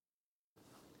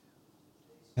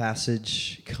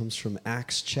Passage comes from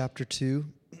Acts chapter 2,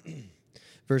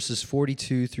 verses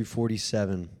 42 through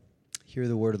 47. Hear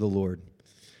the word of the Lord.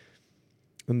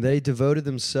 When they devoted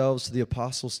themselves to the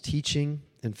apostles' teaching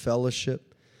and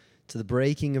fellowship, to the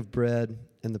breaking of bread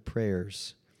and the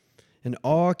prayers, and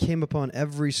awe came upon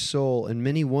every soul, and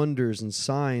many wonders and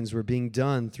signs were being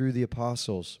done through the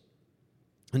apostles.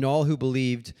 And all who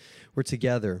believed were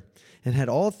together and had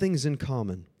all things in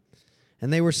common.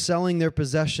 And they were selling their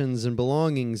possessions and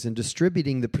belongings and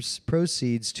distributing the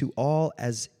proceeds to all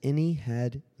as any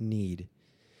had need.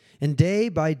 And day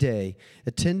by day,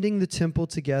 attending the temple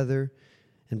together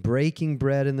and breaking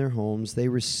bread in their homes, they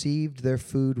received their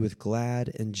food with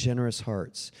glad and generous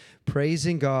hearts,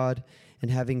 praising God and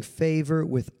having favor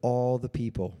with all the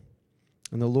people.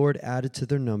 And the Lord added to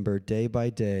their number day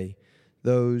by day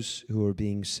those who were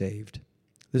being saved.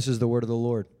 This is the word of the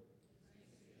Lord.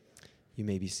 You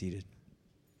may be seated.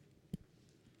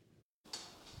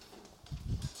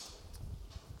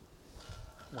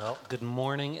 Well, good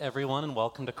morning, everyone, and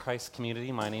welcome to Christ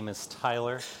Community. My name is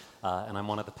Tyler, and I'm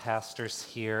one of the pastors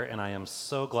here, and I am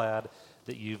so glad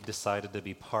that you've decided to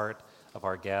be part of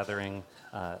our gathering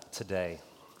today.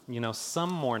 You know,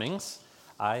 some mornings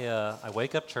I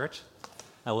wake up church,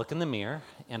 I look in the mirror,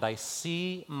 and I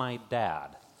see my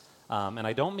dad. And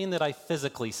I don't mean that I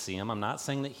physically see him. I'm not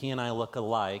saying that he and I look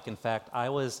alike. In fact, I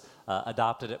was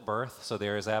adopted at birth, so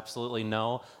there is absolutely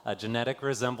no genetic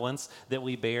resemblance that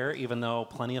we bear, even though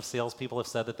plenty of salespeople have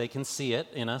said that they can see it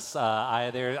in us.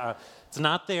 It's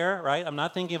not there, right? I'm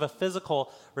not thinking of a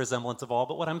physical resemblance of all,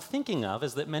 but what I'm thinking of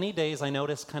is that many days I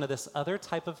notice kind of this other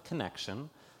type of connection,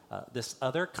 this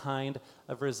other kind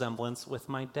of resemblance with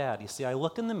my dad. You see, I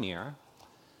look in the mirror,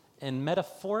 and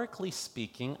metaphorically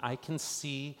speaking, I can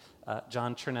see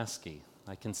John Chernesky.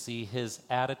 I can see his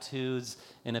attitudes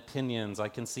and opinions. I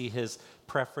can see his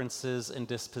preferences and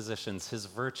dispositions, his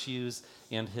virtues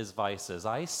and his vices.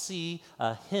 I see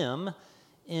him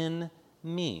in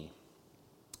me.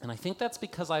 And I think that's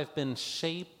because I've been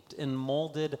shaped and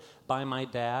molded by my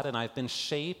dad, and I've been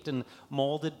shaped and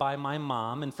molded by my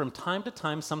mom. And from time to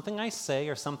time, something I say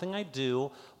or something I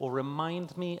do will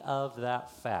remind me of that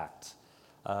fact.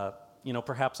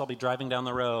 Perhaps I'll be driving down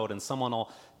the road and someone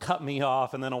will cut me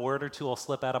off and then a word or two will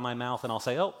slip out of my mouth and I'll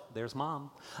say, oh, there's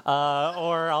mom.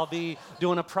 Or I'll be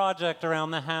doing a project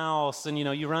around the house and,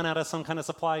 you run out of some kind of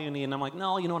supply you need. And I'm like,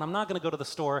 no, you know what, I'm not going to go to the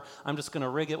store. I'm just going to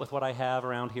rig it with what I have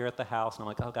around here at the house. And I'm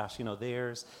like, oh gosh,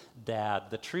 there's dad.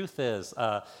 The truth is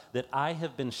that I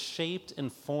have been shaped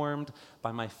and formed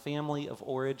by my family of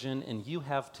origin, and you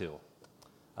have too.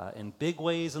 In big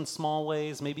ways and small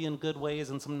ways, maybe in good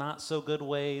ways and some not so good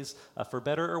ways, for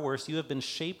better or worse, you have been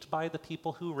shaped by the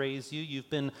people who raised you. You've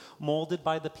been molded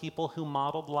by the people who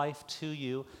modeled life to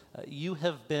you. You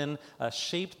have been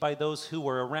shaped by those who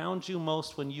were around you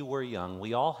most when you were young.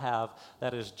 We all have.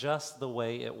 That is just the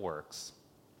way it works.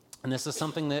 And this is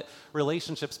something that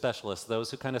relationship specialists, those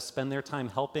who kind of spend their time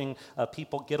helping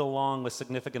people get along with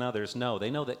significant others, know. They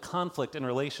know that conflict in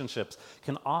relationships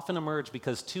can often emerge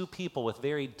because two people with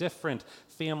very different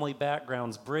family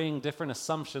backgrounds bring different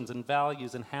assumptions and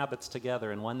values and habits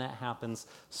together. And when that happens,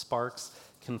 sparks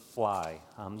can fly.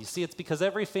 You see, it's because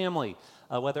every family,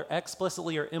 whether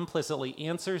explicitly or implicitly,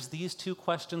 answers these two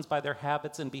questions by their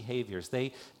habits and behaviors.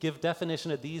 They give definition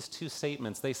of these two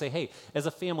statements. They say, hey, as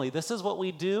a family, this is what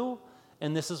we do,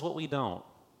 and this is what we don't.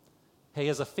 Hey,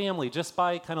 as a family, just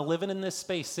by kind of living in this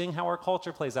space, seeing how our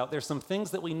culture plays out, there's some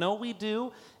things that we know we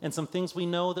do and some things we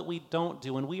know that we don't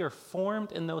do. And we are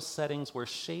formed in those settings. We're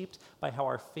shaped by how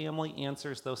our family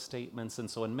answers those statements. And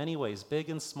so in many ways, big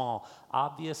and small,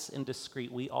 obvious and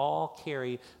discreet, we all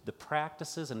carry the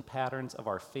practices and patterns of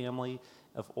our family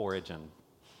of origin.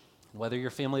 Whether your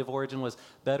family of origin was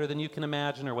better than you can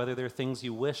imagine or whether there are things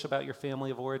you wish about your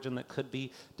family of origin that could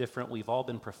be different, we've all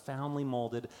been profoundly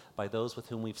molded by those with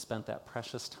whom we've spent that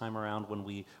precious time around when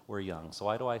we were young. So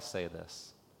why do I say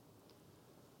this?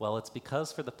 Well, it's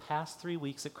because for the past 3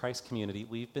 weeks at Christ Community,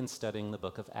 we've been studying the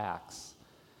book of Acts.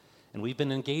 And we've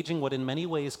been engaging what in many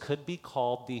ways could be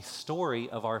called the story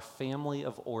of our family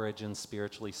of origin,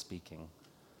 spiritually speaking.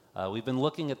 We've been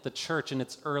looking at the church in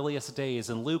its earliest days,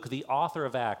 and Luke, the author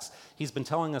of Acts, he's been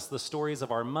telling us the stories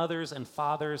of our mothers and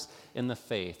fathers in the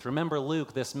faith. Remember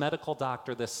Luke, this medical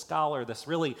doctor, this scholar, this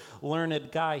really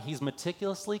learned guy, he's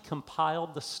meticulously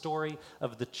compiled the story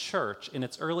of the church in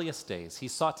its earliest days. He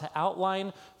sought to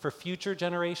outline for future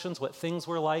generations what things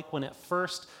were like when it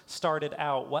first started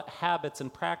out, what habits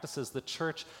and practices the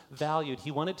church valued.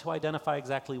 He wanted to identify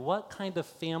exactly what kind of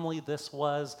family this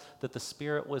was that the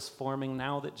Spirit was forming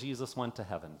now that Jesus went to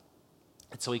heaven.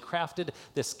 And so he crafted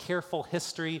this careful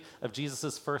history of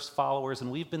Jesus' first followers,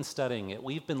 and we've been studying it.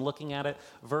 We've been looking at it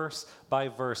verse by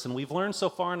verse, and we've learned so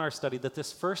far in our study that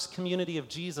this first community of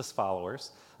Jesus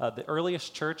followers, the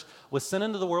earliest church, was sent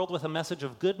into the world with a message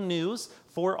of good news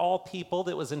for all people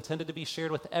that was intended to be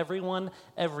shared with everyone,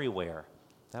 everywhere.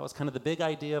 That was kind of the big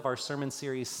idea of our sermon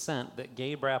series, Sent, that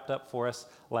Gabe wrapped up for us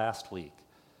last week.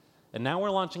 And now we're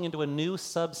launching into a new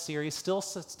sub-series, still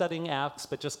studying Acts,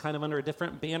 but just kind of under a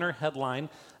different banner headline.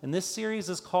 And this series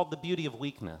is called The Beauty of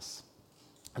Weakness.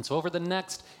 And so over the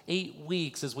next 8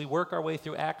 weeks, as we work our way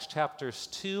through Acts chapters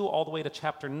 2 all the way to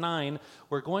chapter 9,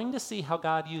 we're going to see how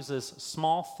God uses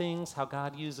small things, how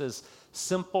God uses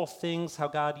simple things, how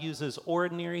God uses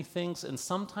ordinary things, and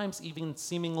sometimes even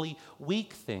seemingly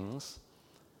weak things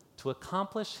to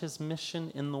accomplish his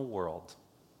mission in the world.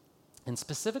 And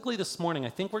specifically this morning, I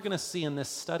think we're going to see in this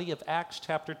study of Acts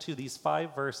chapter 2, these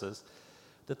 5 verses,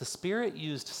 that the Spirit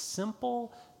used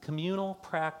simple communal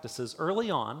practices early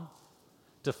on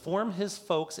to form his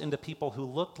folks into people who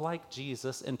looked like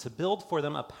Jesus and to build for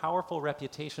them a powerful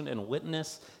reputation and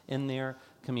witness in their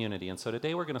community. And so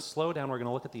today we're going to slow down. We're going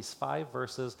to look at these 5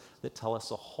 verses that tell us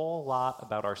a whole lot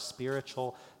about our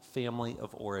spiritual family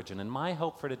of origin. And my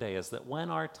hope for today is that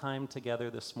when our time together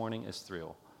this morning is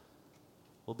through,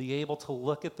 we'll be able to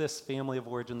look at this family of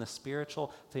origin, the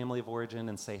spiritual family of origin,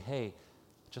 and say, hey,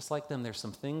 just like them, there's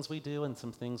some things we do and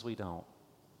some things we don't.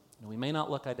 And we may not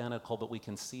look identical, but we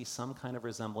can see some kind of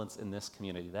resemblance in this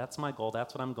community. That's my goal.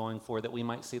 That's what I'm going for, that we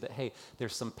might see that, hey,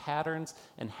 there's some patterns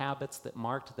and habits that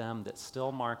marked them that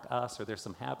still mark us, or there's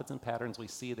some habits and patterns we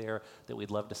see there that we'd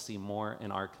love to see more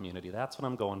in our community. That's what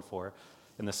I'm going for.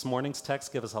 And this morning's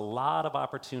text gives us a lot of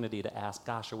opportunity to ask,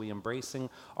 gosh, are we embracing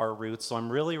our roots? So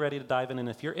I'm really ready to dive in. And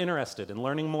if you're interested in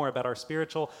learning more about our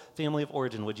spiritual family of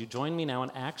origin, would you join me now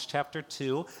in Acts chapter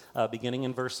 2, beginning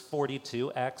in verse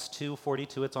 42, Acts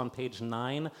 2:42. It's on page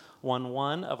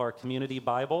 911 of our community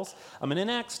Bibles. And in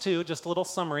Acts 2, just a little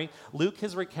summary, Luke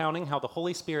is recounting how the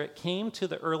Holy Spirit came to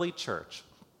the early church.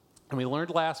 And we learned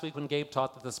last week when Gabe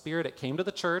taught that the Spirit, it came to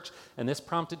the church, and this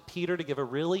prompted Peter to give a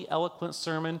really eloquent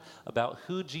sermon about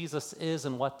who Jesus is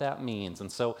and what that means.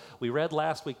 And so we read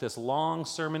last week this long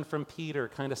sermon from Peter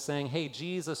kind of saying, hey,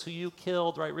 Jesus, who you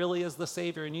killed, right, really is the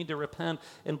Savior. You need to repent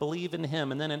and believe in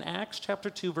him. And then in Acts chapter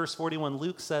 2, verse 41,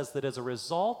 Luke says that as a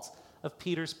result of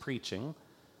Peter's preaching,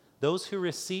 those who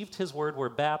received his word were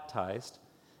baptized,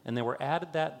 and there were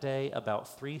added that day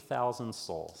about 3,000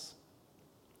 souls.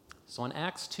 So in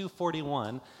Acts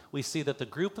 2:41, we see that the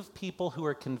group of people who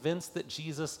are convinced that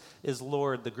Jesus is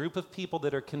Lord, the group of people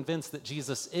that are convinced that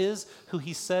Jesus is who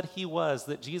he said he was,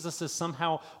 that Jesus is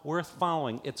somehow worth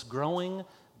following, it's growing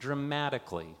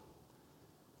dramatically.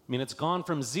 I mean, it's gone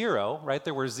from 0, right?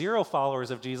 There were 0 followers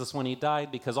of Jesus when he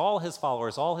died because all his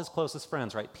followers, all his closest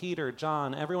friends, right? Peter,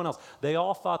 John, everyone else, they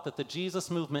all thought that the Jesus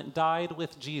movement died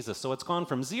with Jesus. So it's gone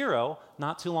from 0,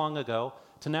 not too long ago,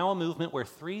 to now a movement where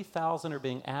 3,000 are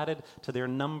being added to their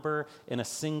number in a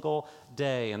single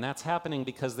day. And that's happening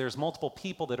because there's multiple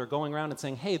people that are going around and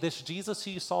saying, hey, this Jesus who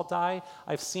you saw die,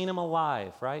 I've seen him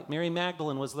alive, right? Mary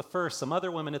Magdalene was the first. Some other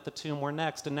women at the tomb were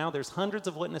next. And now there's hundreds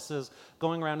of witnesses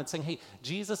going around and saying, hey,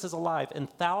 Jesus is alive. And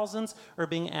thousands are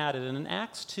being added. And in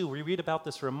Acts 2, we read about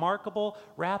this remarkable,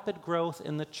 rapid growth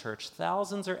in the church.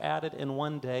 Thousands are added in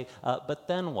one day. But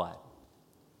then what?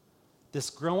 This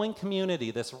growing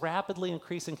community, this rapidly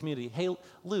increasing community. Hey,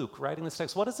 Luke, writing this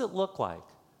text, what does it look like?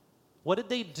 What did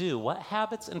they do? What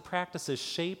habits and practices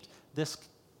shaped this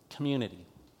community?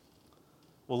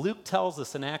 Well, Luke tells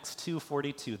us in Acts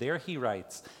 2:42, there he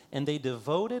writes, and they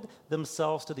devoted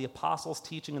themselves to the apostles'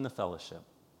 teaching and the fellowship,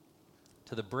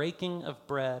 to the breaking of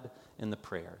bread and the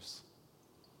prayers.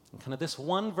 And kind of this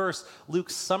one verse, Luke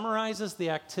summarizes the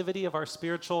activity of our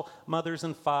spiritual mothers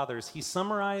and fathers. He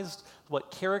summarized what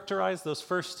characterized those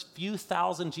first few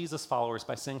thousand Jesus followers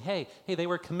by saying, hey, they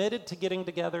were committed to getting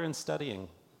together and studying.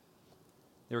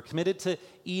 They were committed to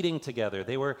eating together.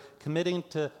 They were committing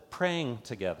to praying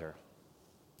together.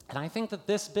 And I think that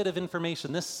this bit of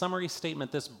information, this summary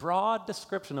statement, this broad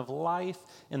description of life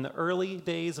in the early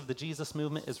days of the Jesus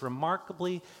movement is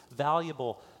remarkably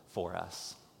valuable for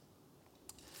us.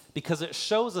 Because it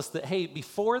shows us that, hey,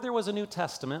 before there was a New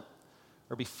Testament,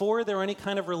 or before there were any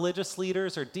kind of religious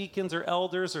leaders or deacons or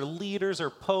elders or leaders or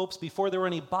popes, before there were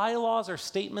any bylaws or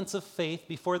statements of faith,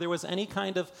 before there was any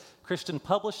kind of Christian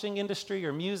publishing industry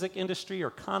or music industry or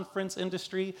conference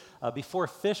industry, before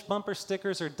fish bumper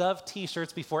stickers or Dove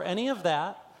t-shirts, before any of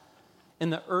that, in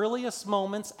the earliest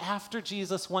moments after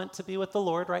Jesus went to be with the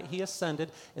Lord, right, he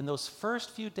ascended, in those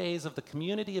first few days of the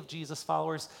community of Jesus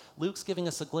followers, Luke's giving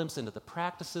us a glimpse into the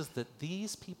practices that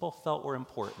these people felt were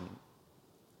important.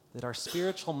 that our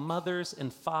spiritual mothers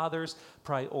and fathers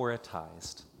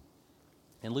prioritized.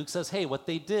 And Luke says, hey, what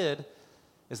they did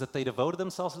is that they devoted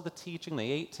themselves to the teaching. They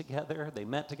ate together, they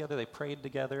met together, they prayed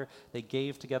together, they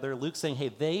gave together. Luke's saying, hey,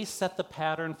 they set the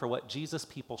pattern for what Jesus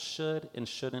people should and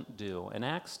shouldn't do. In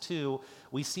Acts 2,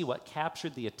 we see what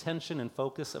captured the attention and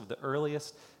focus of the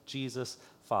earliest Jesus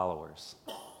followers.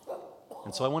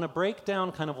 And so I want to break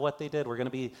down kind of what they did. We're going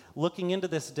to be looking into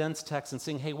this dense text and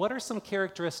seeing, hey, what are some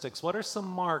characteristics? What are some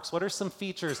marks? What are some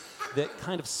features that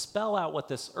kind of spell out what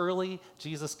this early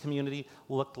Jesus community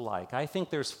looked like? I think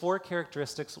there's 4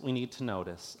 characteristics we need to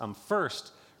notice.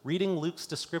 First, reading Luke's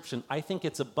description, I think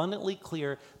it's abundantly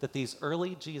clear that these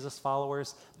early Jesus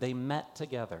followers, they met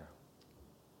together.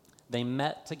 They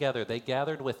met together. They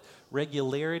gathered with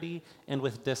regularity and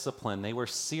with discipline. They were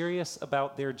serious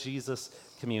about their Jesus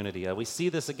community. We see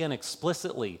this again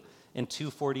explicitly in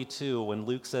 2:42 when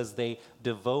Luke says they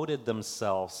devoted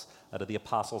themselves to the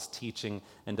apostles' teaching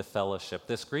and to fellowship.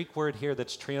 This Greek word here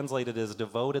that's translated as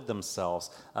devoted themselves,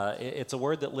 it's a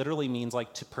word that literally means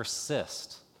like to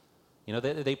persist. You know,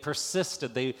 they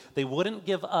persisted. They wouldn't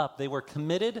give up. They were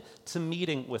committed to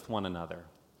meeting with one another.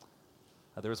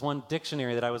 There was one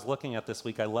dictionary that I was looking at this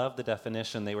week. I love the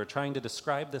definition. They were trying to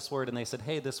describe this word, and they said,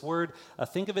 hey, this word,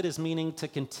 think of it as meaning to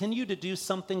continue to do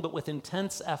something, but with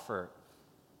intense effort,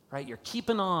 right? You're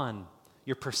keeping on.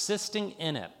 You're persisting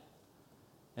in it.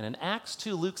 And in Acts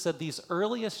 2, Luke said these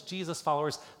earliest Jesus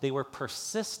followers, they were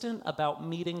persistent about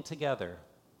meeting together.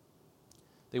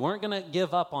 They weren't going to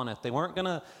give up on it. They weren't going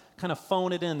to kind of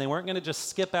phone it in. They weren't going to just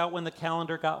skip out when the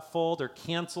calendar got full or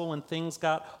cancel when things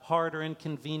got hard or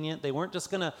inconvenient. They weren't just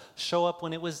going to show up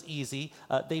when it was easy.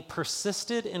 They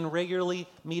persisted in regularly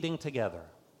meeting together.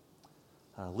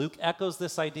 Luke echoes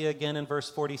this idea again in verse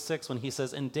 46 when he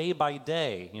says, and day by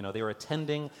day, you know, they were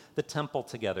attending the temple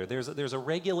together. There's a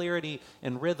regularity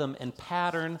and rhythm and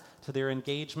pattern to their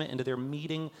engagement and to their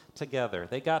meeting together.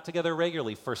 They got together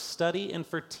regularly for study and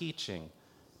for teaching.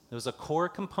 It was a core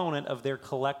component of their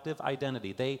collective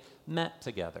identity. They met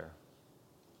together.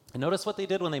 And notice what they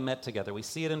did when they met together. We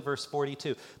see it in verse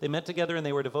 42. They met together and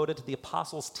they were devoted to the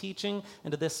apostles' teaching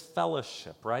and to this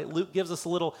fellowship, right? Luke gives us a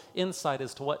little insight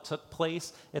as to what took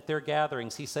place at their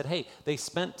gatherings. He said, hey, they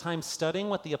spent time studying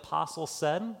what the apostles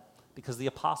said because the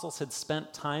apostles had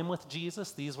spent time with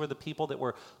Jesus. These were the people that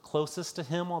were closest to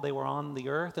him while they were on the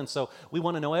earth. And so we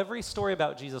want to know every story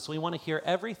about Jesus. We want to hear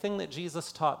everything that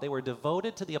Jesus taught. They were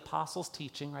devoted to the apostles'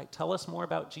 teaching, right? Tell us more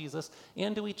about Jesus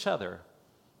and to each other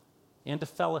and to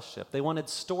fellowship. They wanted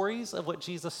stories of what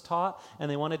Jesus taught,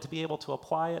 and they wanted to be able to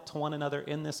apply it to one another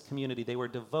in this community. They were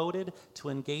devoted to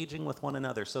engaging with one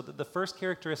another. So the first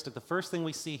characteristic, the first thing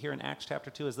we see here in Acts chapter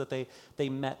 2 is that they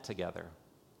met together.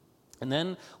 And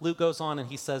then Luke goes on and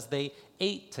he says they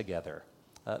ate together.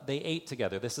 They ate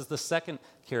together. This is the second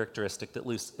characteristic that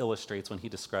Luke illustrates when he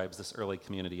describes this early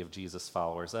community of Jesus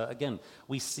followers. Again,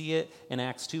 we see it in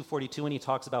Acts 2:42 when he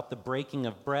talks about the breaking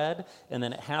of bread, and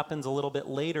then it happens a little bit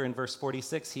later in verse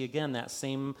 46. That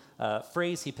same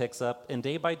phrase he picks up, and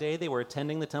day by day they were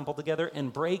attending the temple together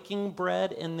and breaking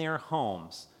bread in their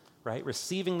homes, right?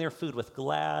 Receiving their food with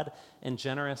glad and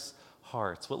generous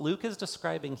hearts. What Luke is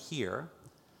describing here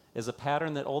is a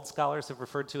pattern that old scholars have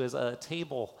referred to as a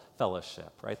table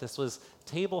fellowship, right? This was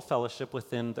table fellowship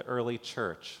within the early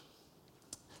church.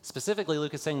 Specifically,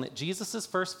 Luke is saying that Jesus'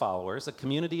 first followers, a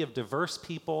community of diverse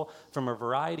people from a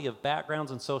variety of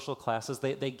backgrounds and social classes,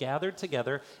 they gathered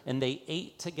together and they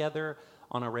ate together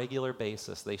on a regular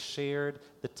basis. They shared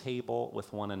the table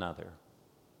with one another.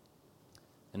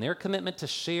 And their commitment to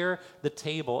share the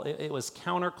table, it was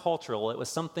countercultural. It was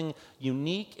something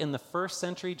unique in the first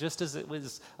century, just as it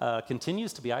was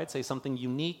continues to be, I'd say, something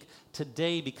unique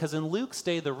today. Because in Luke's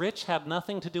day, the rich had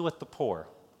nothing to do with the poor.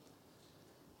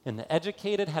 And the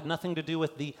educated had nothing to do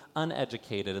with the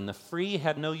uneducated. And the free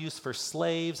had no use for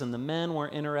slaves. And the men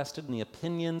weren't interested in the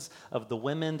opinions of the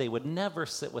women. They would never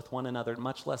sit with one another,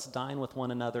 much less dine with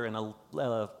one another in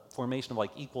a formation of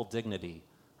like equal dignity.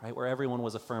 Right, where everyone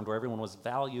was affirmed, where everyone was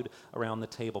valued around the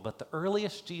table. But the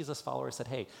earliest Jesus followers said,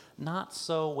 hey, not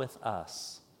so with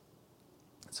us.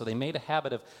 So they made a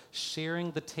habit of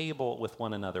sharing the table with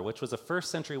one another, which was a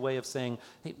first century way of saying,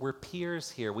 hey, we're peers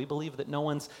here. We believe that no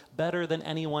one's better than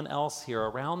anyone else here.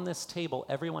 Around this table,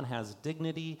 everyone has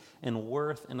dignity and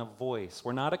worth and a voice.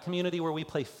 We're not a community where we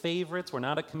play favorites. We're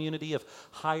not a community of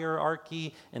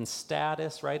hierarchy and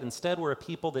status, right? Instead, we're a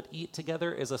people that eat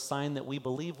together as a sign that we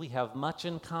believe we have much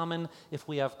in common if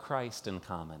we have Christ in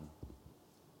common.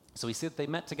 So we see that they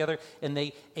met together and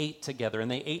they ate together, and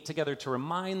they ate together to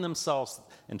remind themselves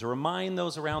and to remind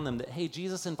those around them that, hey,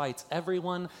 Jesus invites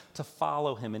everyone to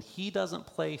follow him, and he doesn't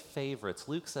play favorites.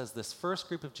 Luke says this first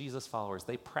group of Jesus followers,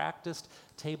 they practiced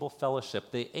table fellowship.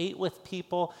 They ate with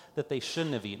people that they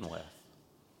shouldn't have eaten with.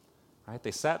 Right?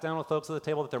 They sat down with folks at the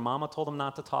table that their mama told them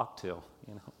not to talk to,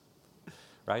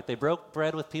 Right? They broke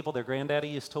bread with people their granddaddy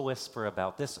used to whisper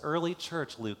about. This early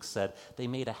church, Luke said, they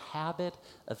made a habit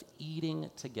of eating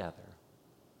together.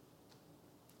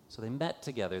 So they met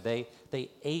together, they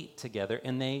ate together,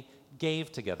 and they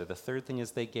gave together. The third thing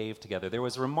is they gave together. There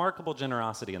was remarkable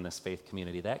generosity in this faith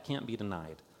community. That can't be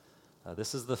denied.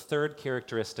 This is the third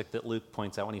characteristic that Luke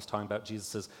points out when he's talking about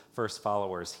Jesus' first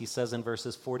followers. He says in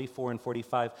verses 44 and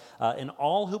 45, and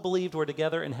all who believed were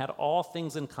together and had all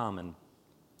things in common.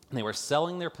 And they were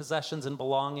selling their possessions and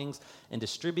belongings and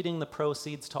distributing the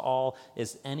proceeds to all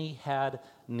as any had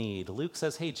need. Luke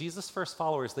says, hey, Jesus' first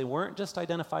followers, they weren't just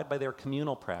identified by their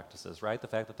communal practices, right? The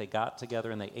fact that they got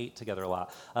together and they ate together a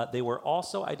lot. They were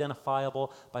also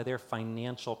identifiable by their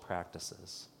financial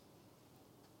practices.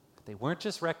 They weren't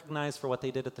just recognized for what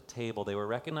they did at the table. They were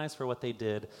recognized for what they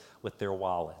did with their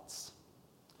wallets.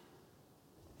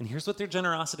 And here's what their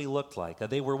generosity looked like.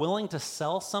 They were willing to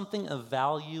sell something of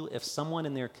value if someone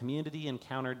in their community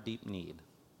encountered deep need.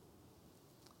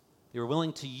 They were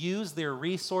willing to use their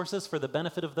resources for the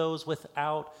benefit of those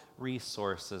without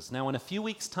resources. Now, in a few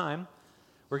weeks' time,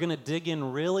 we're going to dig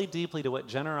in really deeply to what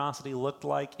generosity looked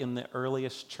like in the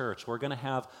earliest church. We're going to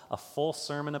have a full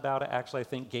sermon about it. Actually, I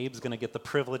think Gabe's going to get the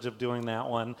privilege of doing that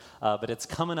one. But it's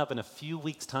coming up in a few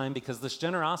weeks' time because this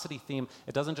generosity theme,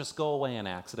 it doesn't just go away in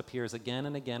Acts. It appears again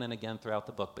and again and again throughout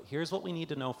the book. But here's what we need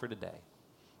to know for today.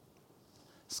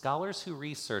 Scholars who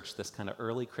research this kind of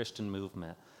early Christian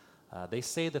movement, they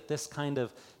say that this kind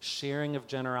of sharing of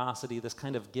generosity, this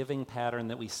kind of giving pattern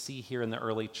that we see here in the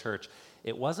early church,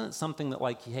 it wasn't something that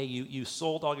like, hey, you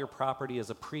sold all your property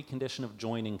as a precondition of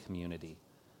joining community,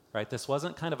 right? This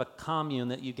wasn't kind of a commune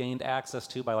that you gained access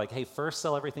to by like, hey, first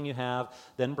sell everything you have,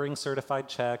 then bring certified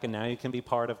check, and now you can be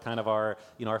part of kind of our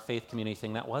faith community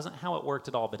thing. That wasn't how it worked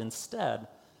at all, but instead,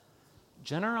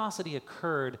 generosity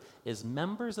occurred as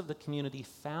members of the community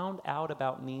found out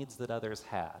about needs that others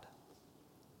had.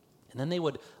 And then they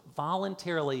would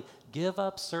voluntarily give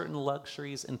up certain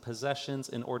luxuries and possessions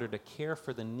in order to care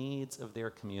for the needs of their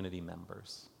community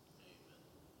members.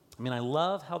 I mean, I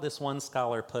love how this one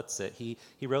scholar puts it. He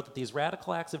wrote that these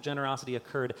radical acts of generosity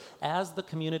occurred as the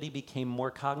community became more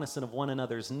cognizant of one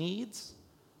another's needs,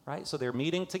 right? So they're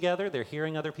meeting together, they're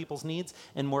hearing other people's needs,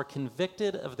 and more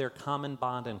convicted of their common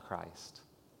bond in Christ.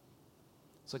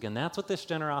 So again, that's what this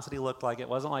generosity looked like. It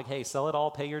wasn't like, hey, sell it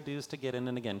all, pay your dues to get in.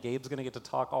 And again, Gabe's going to get to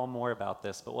talk all more about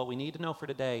this. But what we need to know for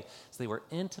today is they were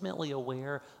intimately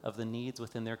aware of the needs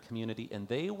within their community, and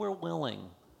they were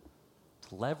willing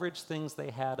to leverage things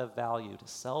they had of value, to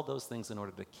sell those things in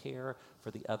order to care for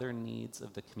the other needs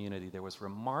of the community. There was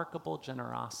remarkable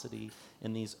generosity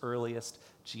in these earliest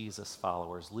Jesus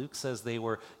followers. Luke says they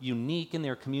were unique in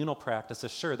their communal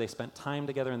practices. Sure, they spent time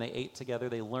together and they ate together,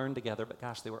 they learned together, but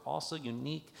gosh, they were also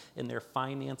unique in their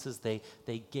finances. They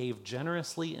gave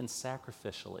generously and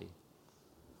sacrificially,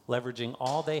 leveraging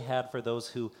all they had for those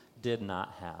who did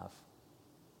not have.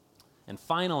 And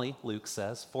finally, Luke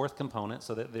says, fourth component,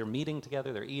 so that they're meeting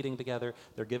together, they're eating together,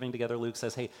 they're giving together. Luke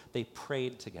says, hey, they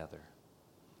prayed together.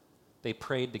 They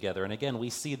prayed together. And again, we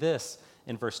see this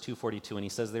in verse 242, and he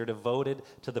says they're devoted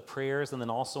to the prayers. And then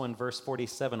also in verse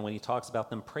 47, when he talks about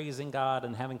them praising God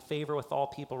and having favor with all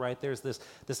people, right? There's this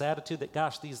attitude that,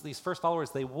 gosh, these first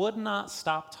followers, they would not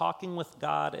stop talking with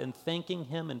God and thanking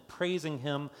him and praising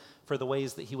him for the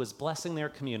ways that he was blessing their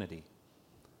community.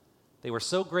 They were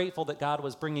so grateful that God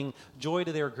was bringing joy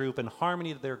to their group and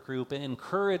harmony to their group and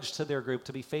courage to their group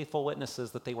to be faithful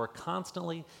witnesses that they were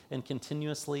constantly and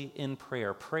continuously in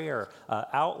prayer. Prayer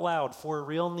out loud for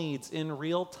real needs in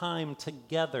real time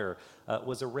together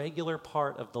was a regular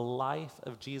part of the life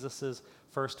of Jesus'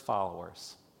 first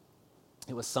followers.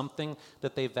 It was something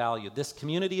that they valued. This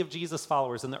community of Jesus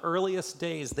followers in the earliest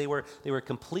days, they were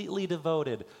completely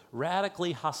devoted,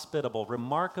 radically hospitable,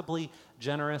 remarkably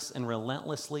generous, and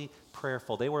relentlessly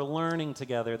prayerful. They were learning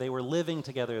together. They were living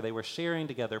together. They were sharing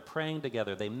together, praying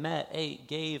together. They met, ate,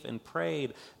 gave, and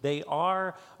prayed. They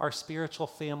are our spiritual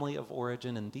family of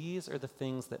origin, and these are the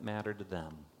things that matter to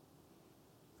them.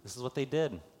 This is what they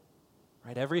did.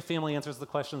 Right? Every family answers the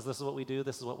questions, this is what we do,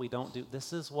 this is what we don't do.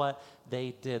 This is what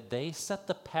they did. They set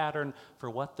the pattern for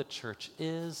what the church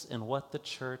is and what the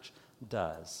church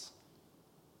does.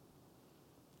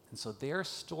 And so their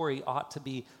story ought to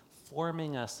be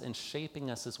forming us and shaping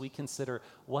us as we consider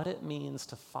what it means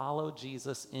to follow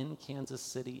Jesus in Kansas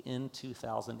City in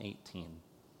 2018.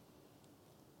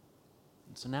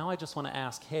 And so now I just want to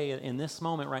ask, hey, in this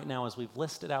moment right now, as we've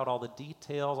listed out all the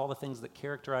details, all the things that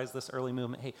characterize this early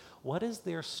movement, hey, what is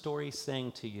their story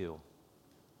saying to you?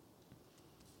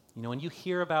 You know, when you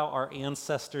hear about our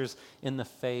ancestors in the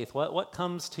faith, what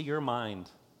comes to your mind?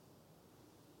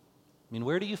 I mean,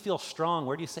 where do you feel strong?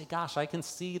 Where do you say, gosh, I can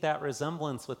see that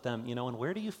resemblance with them, you know, and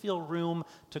where do you feel room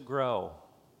to grow?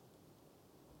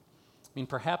 I mean,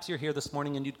 perhaps you're here this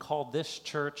morning and you'd call this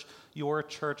church your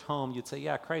church home. You'd say,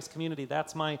 yeah, Christ Community,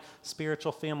 that's my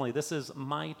spiritual family. This is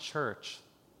my church.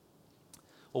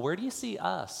 Well, where do you see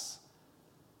us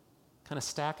kind of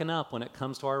stacking up when it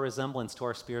comes to our resemblance to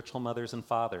our spiritual mothers and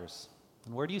fathers?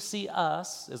 And where do you see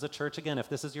us as a church? Again, if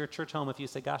this is your church home, if you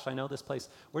say, gosh, I know this place,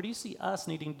 where do you see us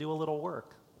needing to do a little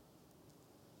work?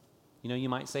 You know, you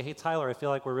might say, hey, Tyler, I feel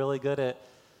like we're really good at,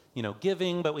 you know,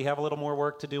 giving, but we have a little more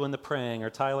work to do in the praying.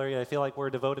 Or Tyler, I feel like we're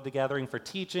devoted to gathering for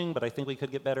teaching, but I think we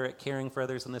could get better at caring for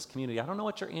others in this community. I don't know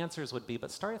what your answers would be,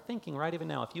 but start thinking right even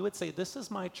now. If you would say, this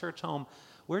is my church home,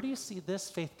 where do you see this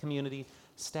faith community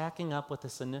stacking up with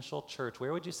this initial church?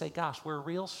 Where would you say, gosh, we're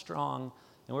real strong?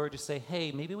 And where would you say,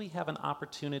 hey, maybe we have an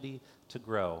opportunity to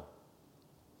grow?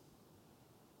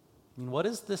 I mean, what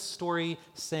is this story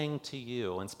saying to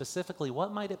you? And specifically,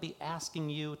 what might it be asking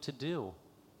you to do?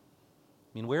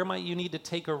 I mean, where might you need to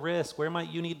take a risk? Where might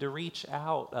you need to reach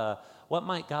out? What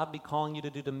might God be calling you to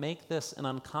do to make this an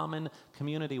uncommon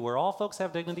community where all folks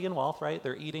have dignity and wealth, right?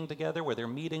 They're eating together, where they're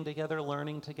meeting together,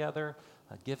 learning together,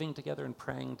 giving together, and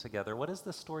praying together. What does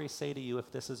this story say to you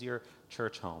if this is your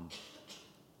church home?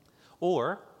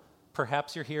 Or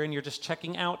perhaps you're here and you're just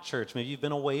checking out church. Maybe you've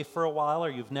been away for a while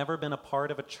or you've never been a part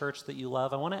of a church that you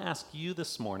love. I want to ask you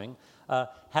this morning,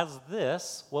 has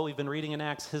this, what we've been reading in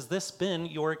Acts, has this been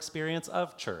your experience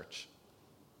of church?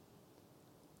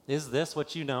 Is this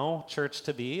what you know church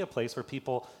to be, a place where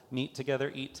people meet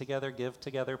together, eat together, give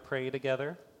together, pray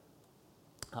together?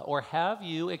 Or have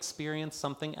you experienced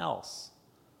something else?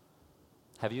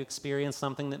 Have you experienced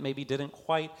something that maybe didn't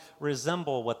quite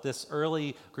resemble what this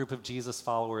early group of Jesus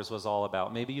followers was all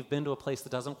about? Maybe you've been to a place that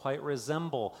doesn't quite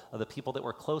resemble the people that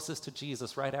were closest to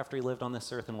Jesus right after he lived on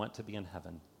this earth and went to be in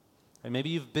heaven. And maybe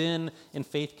you've been in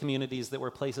faith communities that were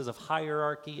places of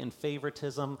hierarchy and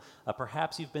favoritism.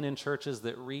 Perhaps you've been in churches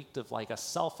that reeked of like a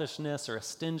selfishness or a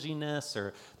stinginess,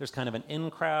 or there's kind of an in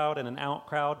crowd and an out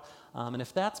crowd. And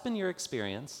if that's been your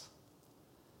experience,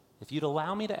 if you'd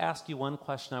allow me to ask you one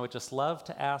question, I would just love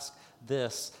to ask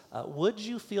this. Would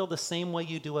you feel the same way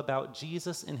you do about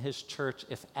Jesus and his church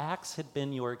if Acts had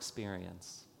been your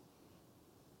experience?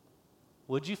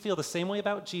 Would you feel the same way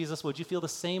about Jesus? Would you feel the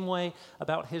same way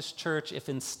about his church if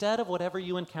instead of whatever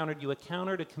you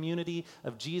encountered a community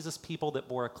of Jesus people that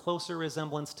bore a closer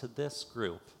resemblance to this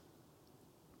group?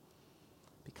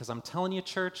 Because I'm telling you,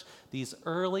 church, these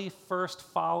early first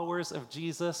followers of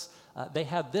Jesus, they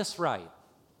had this right.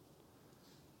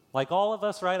 Like all of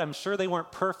us, right? I'm sure they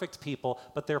weren't perfect people,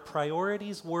 but their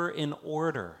priorities were in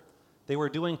order. They were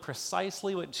doing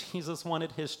precisely what Jesus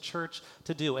wanted his church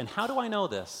to do. And how do I know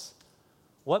this?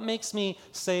 What makes me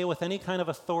say with any kind of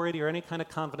authority or any kind of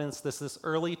confidence this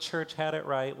early church had it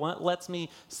right? What lets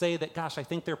me say that, gosh, I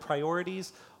think their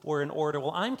priorities were in order?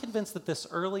 Well, I'm convinced that this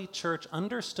early church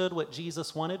understood what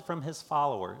Jesus wanted from his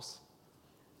followers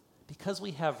because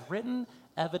we have written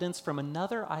evidence from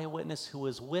another eyewitness who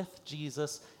was with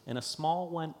Jesus in a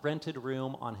small rented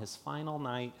room on his final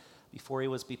night before he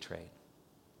was betrayed.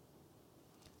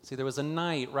 See, there was a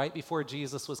night right before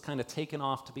Jesus was kind of taken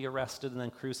off to be arrested and then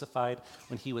crucified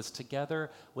when he was together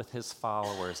with his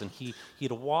followers. And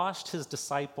he'd washed his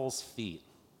disciples' feet,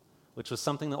 which was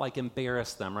something that like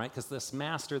embarrassed them, right? Because this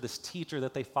master, this teacher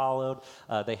that they followed,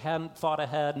 they hadn't thought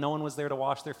ahead. No one was there to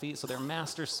wash their feet. So their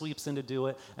master sweeps in to do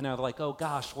it. And now they're like, oh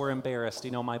gosh, we're embarrassed.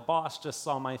 You know, my boss just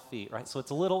saw my feet, right? So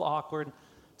it's a little awkward.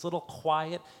 It's a little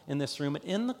quiet in this room. And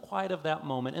in the quiet of that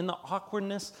moment, in the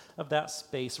awkwardness of that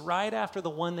space, right after the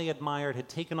one they admired had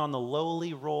taken on the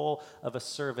lowly role of a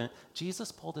servant,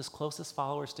 Jesus pulled his closest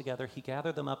followers together. He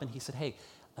gathered them up and he said, hey,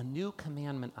 a new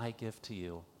commandment I give to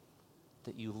you,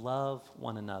 that you love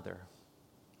one another.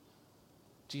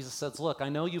 Jesus says, look, I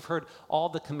know you've heard all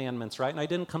the commandments, right? And I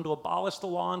didn't come to abolish the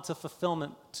law and to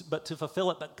fulfillment, but to fulfill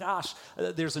it. But gosh,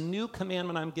 there's a new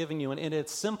commandment I'm giving you, and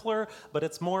it's simpler, but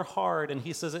it's more hard. And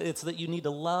he says it's that you need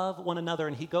to love one another.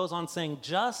 And he goes on saying,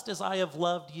 just as I have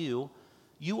loved you,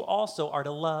 you also are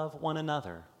to love one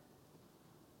another.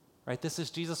 Right? This is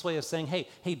Jesus' way of saying, hey,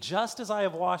 just as I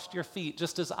have washed your feet,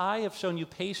 just as I have shown you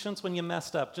patience when you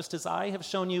messed up, just as I have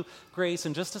shown you grace,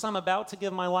 and just as I'm about to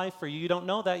give my life for you, you don't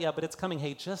know that yet, but it's coming.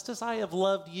 Hey, just as I have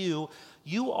loved you,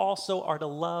 you also are to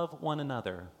love one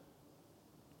another.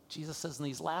 Jesus says in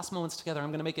these last moments together, I'm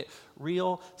going to make it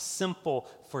real simple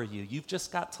for you. You've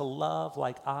just got to love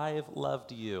like I've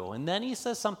loved you. And then he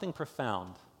says something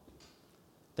profound.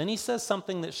 Then he says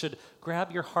something that should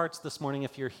grab your hearts this morning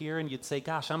if you're here and you'd say,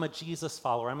 gosh, I'm a Jesus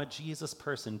follower. I'm a Jesus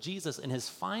person. Jesus, in his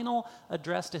final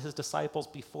address to his disciples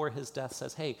before his death,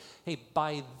 says, hey,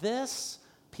 by this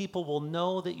people will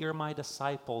know that you're my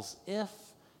disciples if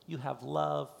you have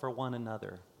love for one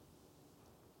another.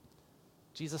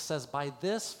 Jesus says, by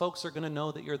this, folks are going to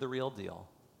know that you're the real deal.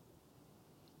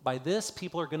 By this,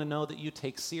 people are going to know that you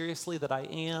take seriously that I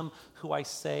am who I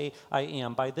say I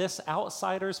am. By this,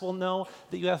 outsiders will know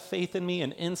that you have faith in me,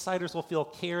 and insiders will feel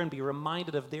care and be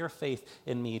reminded of their faith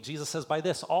in me. Jesus says, by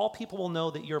this, all people will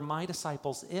know that you're my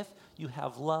disciples if you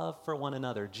have love for one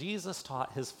another. Jesus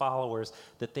taught his followers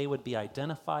that they would be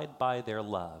identified by their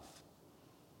love.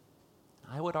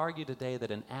 I would argue today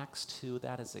that in Acts 2,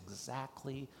 that is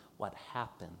exactly what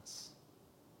happens.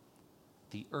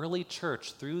 The early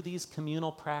church, through these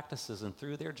communal practices and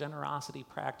through their generosity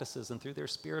practices and through their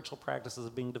spiritual practices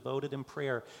of being devoted in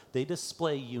prayer, they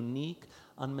display unique,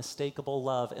 unmistakable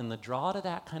love. And the draw to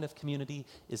that kind of community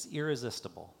is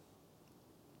irresistible.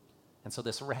 And so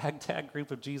this ragtag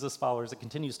group of Jesus followers, it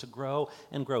continues to grow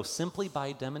and grow simply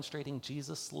by demonstrating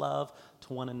Jesus' love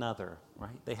to one another,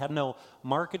 right? They had no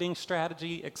marketing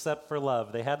strategy except for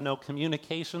love. They had no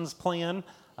communications plan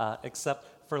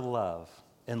except for love.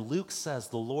 And Luke says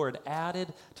the Lord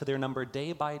added to their number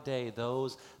day by day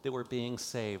those that were being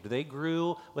saved. They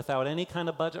grew without any kind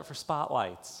of budget for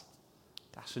spotlights.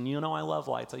 Gosh, and you know I love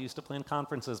lights. I used to plan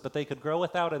conferences, but they could grow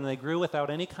without it, and they grew without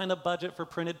any kind of budget for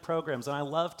printed programs. And I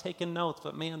love taking notes,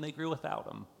 but man, they grew without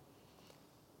them.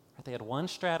 They had one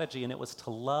strategy, and it was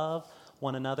to love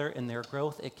one another. In their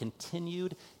growth, it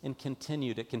continued and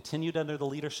continued. It continued under the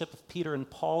leadership of Peter and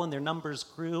Paul, and their numbers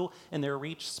grew and their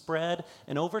reach spread.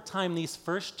 And over time, these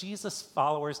first Jesus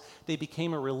followers, they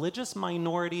became a religious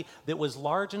minority that was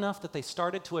large enough that they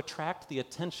started to attract the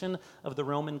attention of the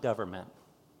Roman government.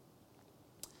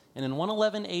 And in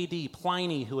 111 AD,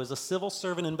 Pliny, who was a civil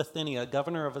servant in Bithynia,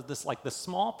 governor of this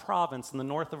small province in the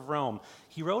north of Rome,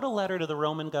 he wrote a letter to the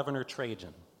Roman governor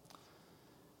Trajan.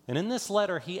 And in this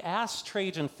letter, he asked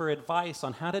Trajan for advice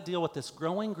on how to deal with this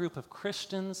growing group of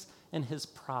Christians in his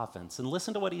province. And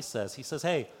listen to what he says. He says,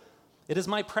 hey, it is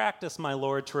my practice, my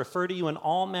Lord, to refer to you in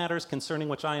all matters concerning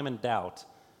which I am in doubt.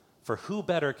 For who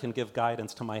better can give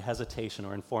guidance to my hesitation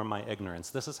or inform my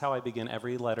ignorance? This is how I begin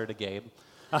every letter to Gabe.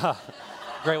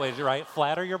 Great way, right?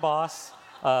 Flatter your boss.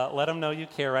 Let him know you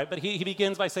care, right? But he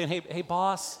begins by saying, hey,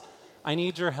 boss, I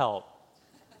need your help.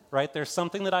 Right? There's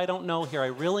something that I don't know here. I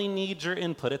really need your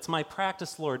input. It's my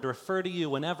practice, Lord, to refer to you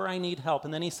whenever I need help.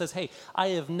 And then he says, hey, I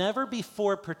have never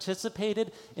before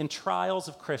participated in trials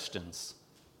of Christians.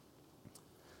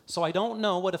 So I don't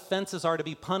know what offenses are to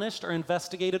be punished or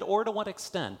investigated or to what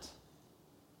extent.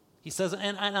 He says,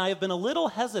 and I have been a little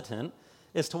hesitant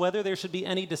as to whether there should be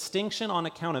any distinction on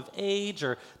account of age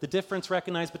or the difference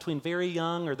recognized between very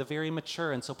young or the very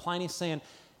mature. And so Pliny's saying,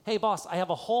 hey, boss, I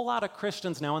have a whole lot of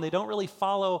Christians now, and they don't really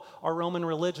follow our Roman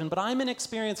religion, but I'm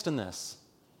inexperienced in this.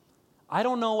 I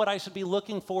don't know what I should be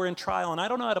looking for in trial, and I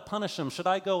don't know how to punish them. Should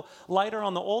I go lighter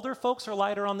on the older folks or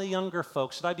lighter on the younger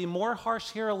folks? Should I be more harsh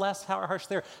here or less harsh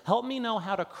there? Help me know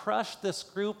how to crush this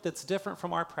group that's different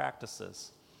from our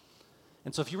practices.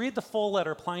 And so if you read the full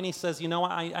letter, Pliny says,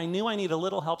 I knew I need a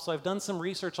little help, so I've done some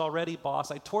research already,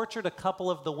 boss. I tortured a couple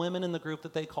of the women in the group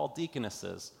that they call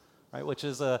deaconesses. Right, which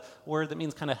is a word that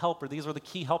means kind of helper. These were the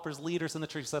key helpers, leaders in the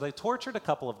church. He said, I tortured a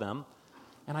couple of them,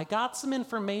 and I got some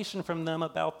information from them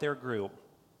about their group.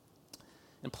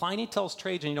 And Pliny tells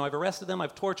Trajan, I've arrested them,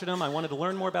 I've tortured them, I wanted to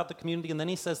learn more about the community. And then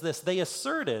he says this, they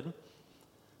asserted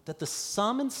that the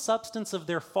sum and substance of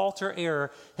their fault or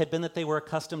error had been that they were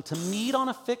accustomed to meet on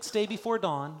a fixed day before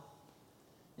dawn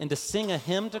and to sing a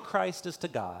hymn to Christ as to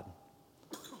God,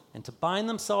 and to bind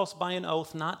themselves by an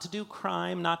oath not to do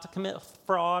crime, not to commit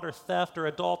fraud or theft or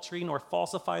adultery, nor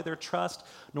falsify their trust,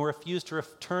 nor refuse to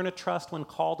return a trust when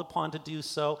called upon to do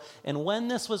so. And when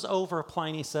this was over,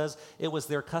 Pliny says, it was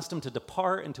their custom to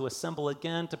depart and to assemble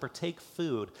again to partake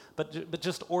food, but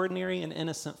just ordinary and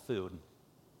innocent food.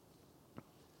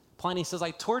 Pliny says,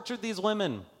 I tortured these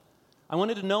women. I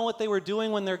wanted to know what they were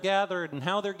doing when they're gathered and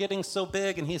how they're getting so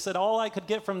big. And he said, all I could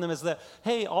get from them is that,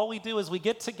 hey, all we do is we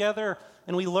get together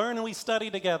and we learn and we study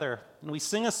together and we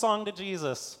sing a song to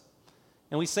Jesus.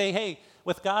 And we say, hey,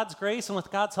 with God's grace and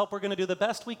with God's help, we're going to do the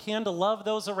best we can to love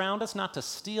those around us, not to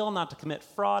steal, not to commit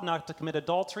fraud, not to commit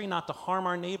adultery, not to harm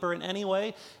our neighbor in any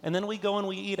way. And then we go and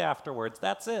we eat afterwards.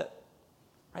 That's it.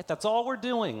 Right? That's all we're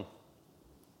doing.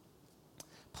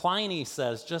 Pliny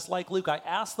says, just like Luke, I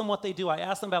asked them what they do. I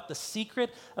asked them about the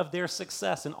secret of their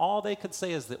success, and all they could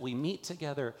say is that we meet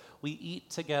together, we eat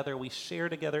together, we share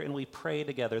together, and we pray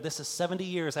together. This is 70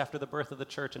 years after the birth of the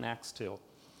church in Acts 2.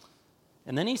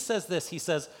 And then he says this, he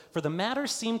says, for the matter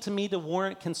seemed to me to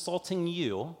warrant consulting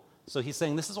you. So he's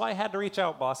saying, this is why I had to reach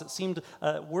out, boss. It seemed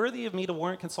worthy of me to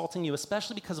warrant consulting you,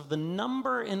 especially because of the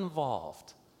number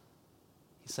involved.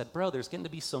 He said, bro, there's getting to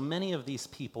be so many of these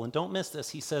people. And don't miss this.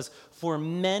 He says, for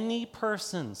many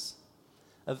persons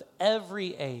of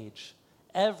every age,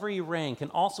 every rank, and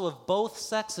also of both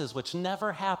sexes, which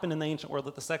never happened in the ancient world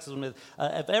that the sexes would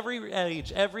of every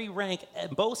age, every rank,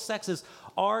 both sexes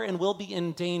are and will be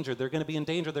in danger. They're going to be in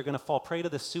danger. They're going to fall prey to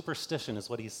this superstition, is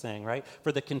what he's saying, right?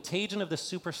 For the contagion of this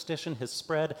superstition has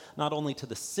spread not only to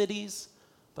the cities,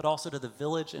 but also to the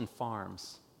village and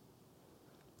farms.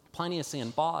 Pliny is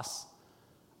saying, boss,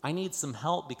 I need some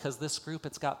help because this group,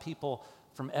 it's got people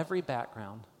from every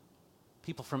background,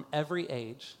 people from every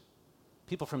age,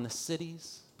 people from the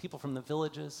cities, people from the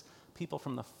villages, people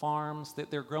from the farms.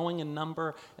 They're growing in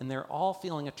number, and they're all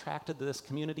feeling attracted to this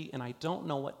community, and I don't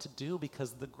know what to do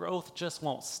because the growth just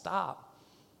won't stop.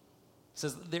 He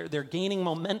says they're gaining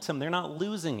momentum. They're not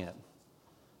losing it.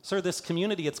 Sir, this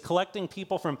community, it's collecting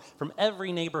people from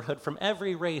every neighborhood, from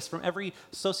every race, from every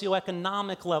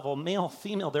socioeconomic level, male,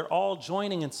 female. They're all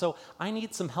joining. And so I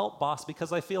need some help, boss,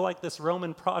 because I feel like this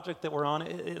Roman project that we're on,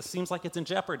 it seems like it's in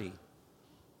jeopardy.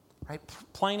 Right?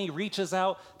 Pliny reaches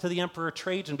out to the Emperor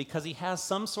Trajan because he has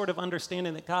some sort of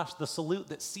understanding that, gosh, the salute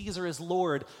that Caesar is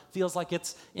Lord feels like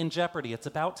it's in jeopardy. It's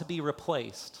about to be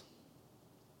replaced.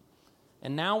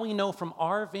 And now we know from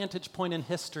our vantage point in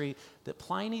history that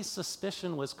Pliny's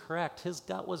suspicion was correct. His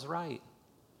gut was right.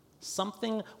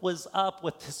 Something was up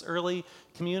with this early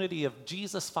community of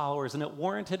Jesus followers, and it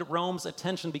warranted Rome's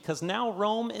attention because now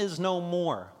Rome is no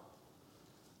more.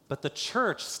 But the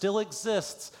church still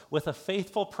exists with a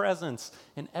faithful presence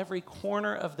in every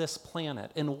corner of this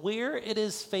planet. And where it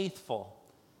is faithful,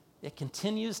 it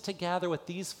continues to gather with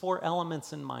these four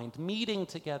elements in mind: meeting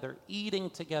together, eating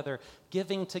together,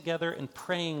 giving together, and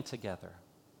praying together.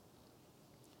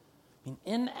 I mean,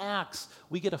 in Acts,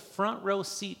 we get a front row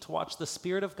seat to watch the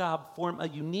Spirit of God form a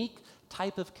unique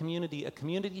type of community, a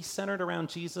community centered around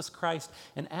Jesus Christ.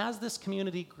 And as this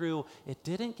community grew, it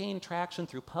didn't gain traction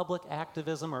through public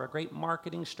activism or a great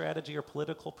marketing strategy or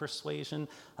political persuasion.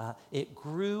 It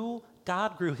grew.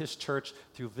 God grew his church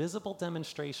through visible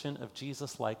demonstration of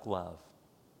Jesus-like love.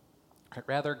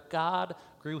 Rather, God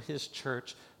grew his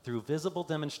church through visible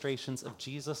demonstrations of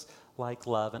Jesus-like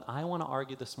love. And I want to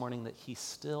argue this morning that he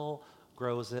still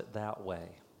grows it that way.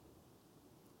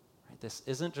 Right? This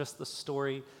isn't just the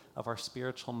story of our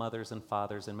spiritual mothers and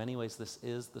fathers. In many ways, this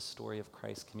is the story of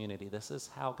Christ's community. This is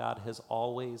how God has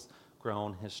always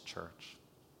grown his church.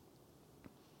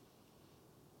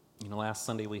 You know, last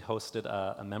Sunday we hosted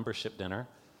a membership dinner,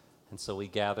 and so we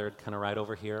gathered kind of right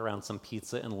over here around some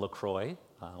pizza and LaCroix,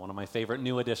 one of my favorite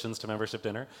new additions to membership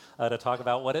dinner, to talk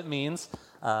about what it means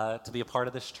to be a part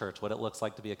of this church, what it looks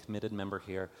like to be a committed member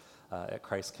here at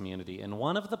Christ Community. And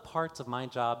one of the parts of my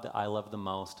job that I love the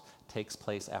most takes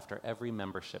place after every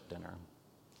membership dinner.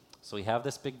 So we have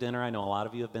this big dinner. I know a lot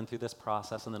of you have been through this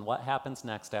process. And then what happens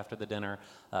next after the dinner?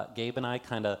 Gabe and I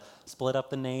kind of split up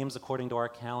the names according to our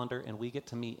calendar, and we get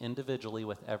to meet individually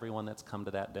with everyone that's come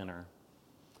to that dinner.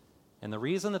 And the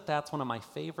reason that that's one of my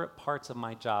favorite parts of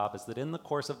my job is that in the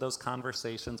course of those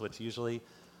conversations, which usually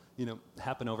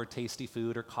happen over tasty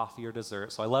food or coffee or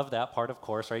dessert. So I love that part, of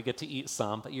course, right? You get to eat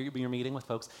some, but you're meeting with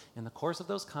folks. In the course of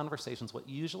those conversations, what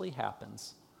usually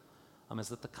happens is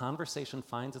that the conversation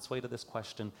finds its way to this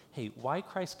question: hey, why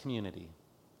Christ Community?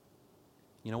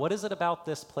 What is it about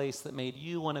this place that made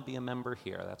you want to be a member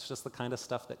here? That's just the kind of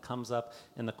stuff that comes up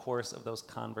in the course of those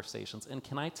conversations. And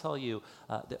can I tell you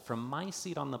that from my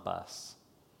seat on the bus,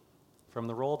 from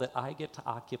the role that I get to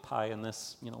occupy in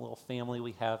this little family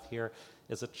we have here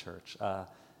as a church,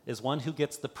 is one who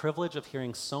gets the privilege of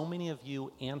hearing so many of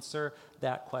you answer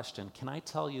that question. Can I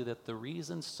tell you that the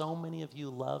reason so many of you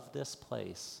love this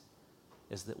place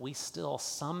is that we still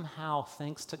somehow,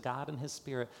 thanks to God and his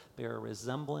Spirit, bear a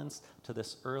resemblance to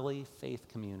this early faith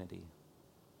community.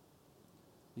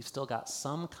 We've still got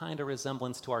some kind of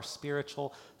resemblance to our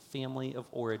spiritual family of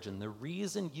origin. The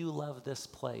reason you love this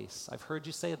place, I've heard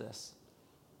you say this,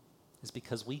 is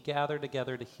because we gather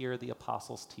together to hear the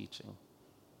apostles' teaching.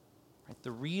 Right?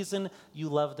 The reason you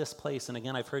love this place, and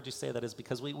again, I've heard you say that, is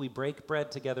because we break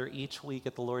bread together each week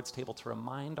at the Lord's table to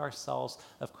remind ourselves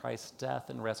of Christ's death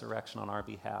and resurrection on our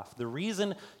behalf. The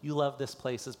reason you love this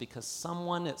place is because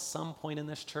someone at some point in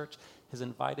this church has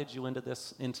invited you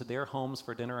into their homes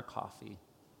for dinner or coffee.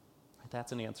 Right?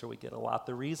 That's an answer we get a lot.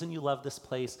 The reason you love this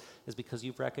place is because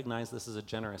you've recognized this is a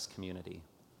generous community.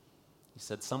 You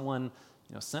said someone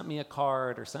sent me a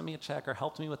card or sent me a check or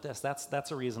helped me with this.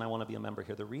 That's a reason I want to be a member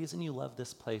here. The reason you love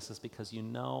this place is because you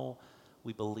know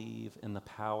we believe in the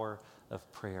power of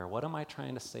prayer. What am I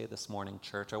trying to say this morning,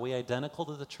 church? Are we identical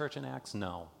to the church in Acts?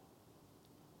 No.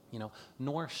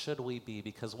 Nor should we be,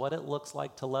 because what it looks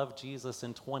like to love Jesus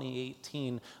in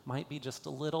 2018 might be just a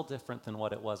little different than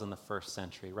what it was in the first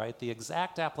century, right? The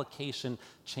exact application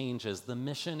changes. The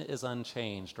mission is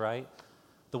unchanged, right?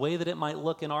 The way that it might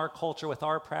look in our culture, with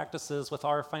our practices, with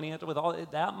our financial, with all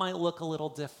that might look a little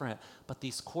different. But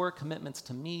these core commitments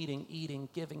to meeting, eating,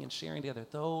 giving, and sharing together,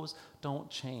 those don't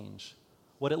change.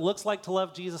 What it looks like to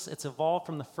love Jesus, it's evolved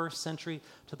from the first century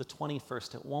to the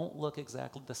 21st. It won't look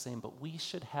exactly the same, but we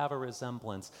should have a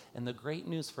resemblance. And the great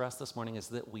news for us this morning is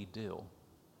that we do.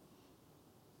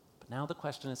 But now the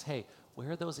question is, hey, where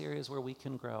are those areas where we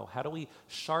can grow? How do we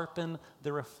sharpen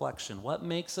the reflection? What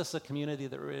makes us a community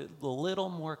that a little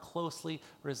more closely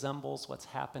resembles what's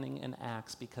happening in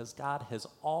Acts? Because God has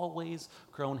always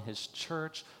grown his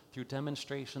church through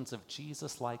demonstrations of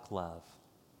Jesus-like love.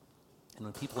 And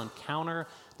when people encounter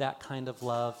that kind of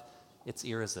love, it's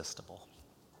irresistible.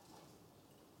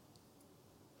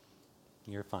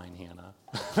 You're fine,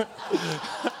 Hannah.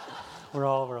 we're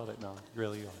all no,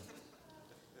 really are.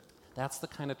 That's the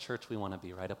kind of church we want to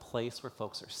be, right? A place where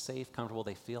folks are safe, comfortable,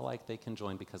 they feel like they can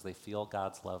join because they feel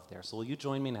God's love there. So will you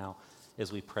join me now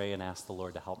as we pray and ask the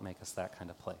Lord to help make us that kind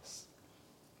of place?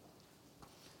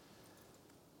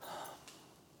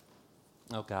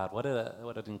 Oh God, what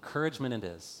an encouragement it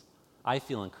is. I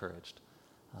feel encouraged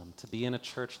to be in a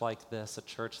church like this, a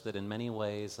church that in many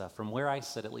ways, from where I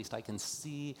sit at least, I can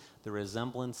see the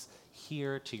resemblance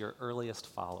here to your earliest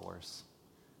followers.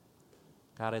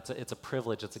 God, it's a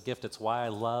privilege, it's a gift. It's why I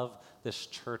love this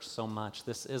church so much.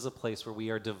 This is a place where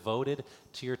we are devoted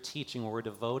to your teaching, where we're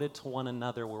devoted to one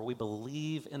another, where we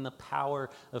believe in the power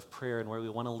of prayer, and where we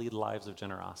want to lead lives of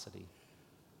generosity.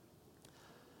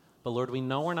 But Lord, we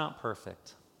know we're not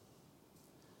perfect.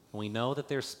 We know that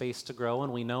there's space to grow,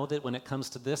 and we know that when it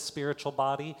comes to this spiritual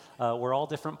body, we're all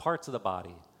different parts of the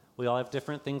body. We all have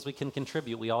different things we can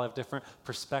contribute. We all have different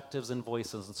perspectives and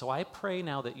voices. And so I pray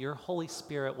now that your Holy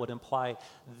Spirit would imply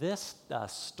this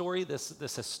story,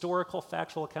 this historical,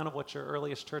 factual account of what your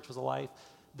earliest church was like,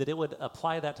 that it would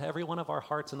apply that to every one of our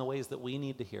hearts in the ways that we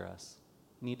need to hear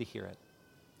it.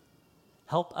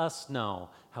 Help us know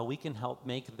how we can help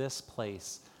make this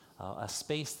place a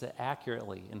space that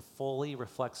accurately and fully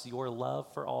reflects your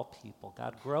love for all people.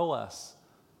 God, grow us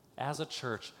as a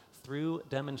church through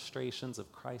demonstrations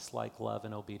of Christ-like love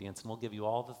and obedience, and we'll give you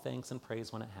all the thanks and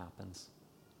praise when it happens.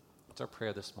 It's our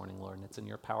prayer this morning, Lord, and it's in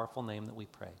your powerful name that we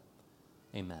pray.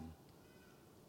 Amen.